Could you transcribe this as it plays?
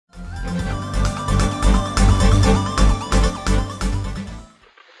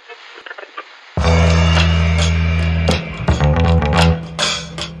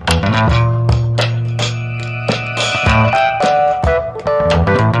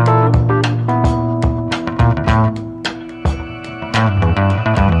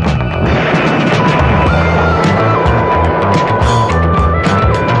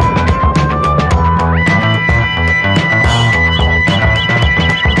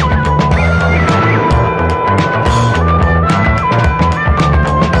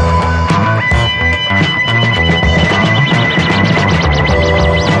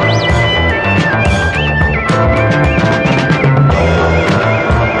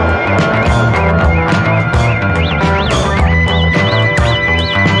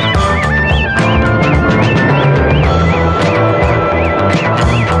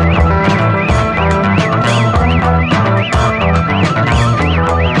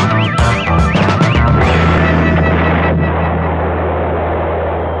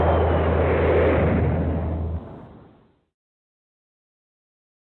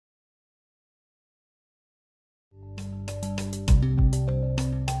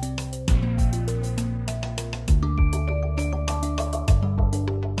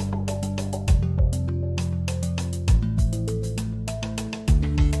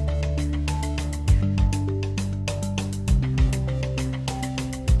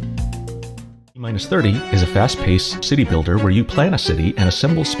T-30 is a fast-paced city builder where you plan a city and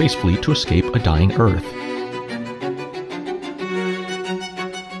assemble a space fleet to escape a dying Earth.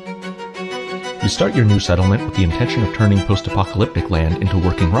 You start your new settlement with the intention of turning post-apocalyptic land into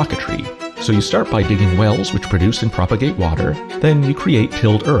working rocketry. So you start by digging wells which produce and propagate water, then you create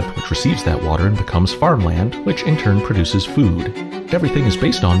tilled earth which receives that water and becomes farmland, which in turn produces food. Everything is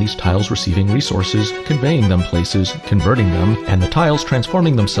based on these tiles receiving resources, conveying them places, converting them, and the tiles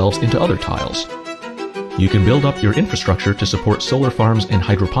transforming themselves into other tiles. You can build up your infrastructure to support solar farms and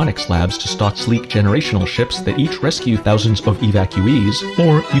hydroponics labs to stock sleek generational ships that each rescue thousands of evacuees,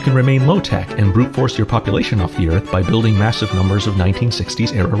 or you can remain low-tech and brute force your population off the Earth by building massive numbers of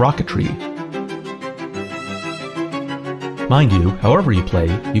 1960s-era rocketry. Mind you, however you play,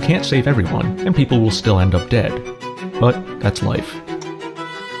 you can't save everyone, and people will still end up dead. But that's life.